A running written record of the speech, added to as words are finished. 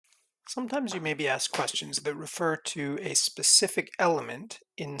Sometimes you may be asked questions that refer to a specific element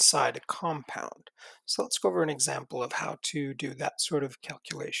inside a compound. So let's go over an example of how to do that sort of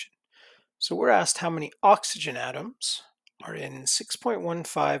calculation. So we're asked how many oxygen atoms are in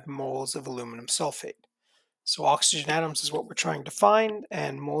 6.15 moles of aluminum sulfate. So oxygen atoms is what we're trying to find,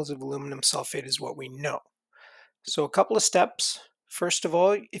 and moles of aluminum sulfate is what we know. So a couple of steps. First of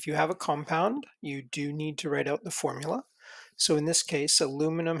all, if you have a compound, you do need to write out the formula. So in this case,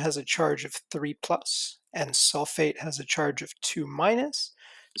 aluminum has a charge of 3 plus and sulfate has a charge of 2 minus.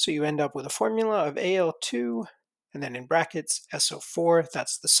 So you end up with a formula of Al2 and then in brackets SO4,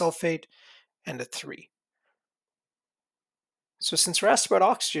 that's the sulfate, and a 3. So since we're asked about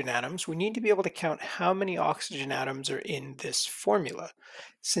oxygen atoms, we need to be able to count how many oxygen atoms are in this formula.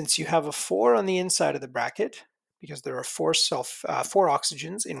 Since you have a 4 on the inside of the bracket, because there are four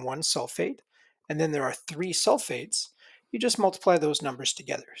oxygens in one sulfate, and then there are 3 sulfates, you just multiply those numbers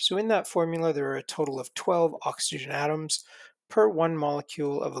together. So in that formula, there are a total of 12 oxygen atoms per 1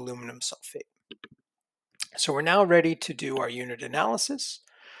 molecule of aluminum sulfate. So we're now ready to do our unit analysis.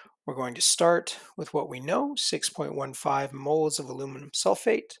 We're going to start with what we know, 6.15 moles of aluminum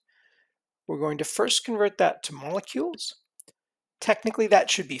sulfate. We're going to first convert that to molecules. Technically, that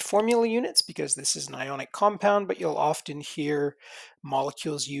should be formula units because this is an ionic compound, but you'll often hear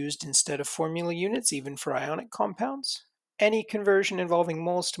molecules used instead of formula units, even for ionic compounds. Any conversion involving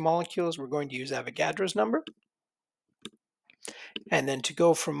moles to molecules, we're going to use Avogadro's number. And then to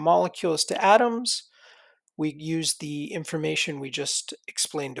go from molecules to atoms, we use the information we just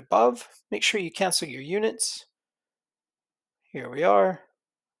explained above. Make sure you cancel your units. Here we are.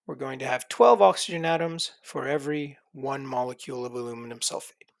 We're going to have 12 oxygen atoms for every 1 molecule of aluminum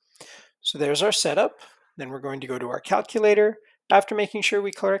sulfate. So there's our setup. Then we're going to go to our calculator. After making sure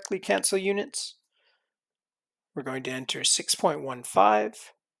we correctly cancel units, we're going to enter 6.15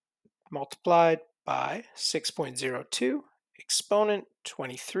 multiplied by 6.02 exponent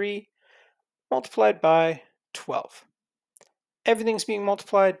 23 multiplied by 12. Everything's being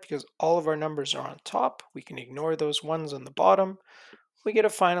multiplied because all of our numbers are on top. We can ignore those ones on the bottom. We get a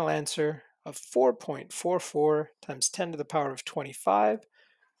final answer of 4.44 times 10 to the power of 25.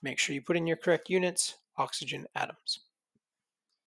 Make sure you put in your correct units, oxygen atoms.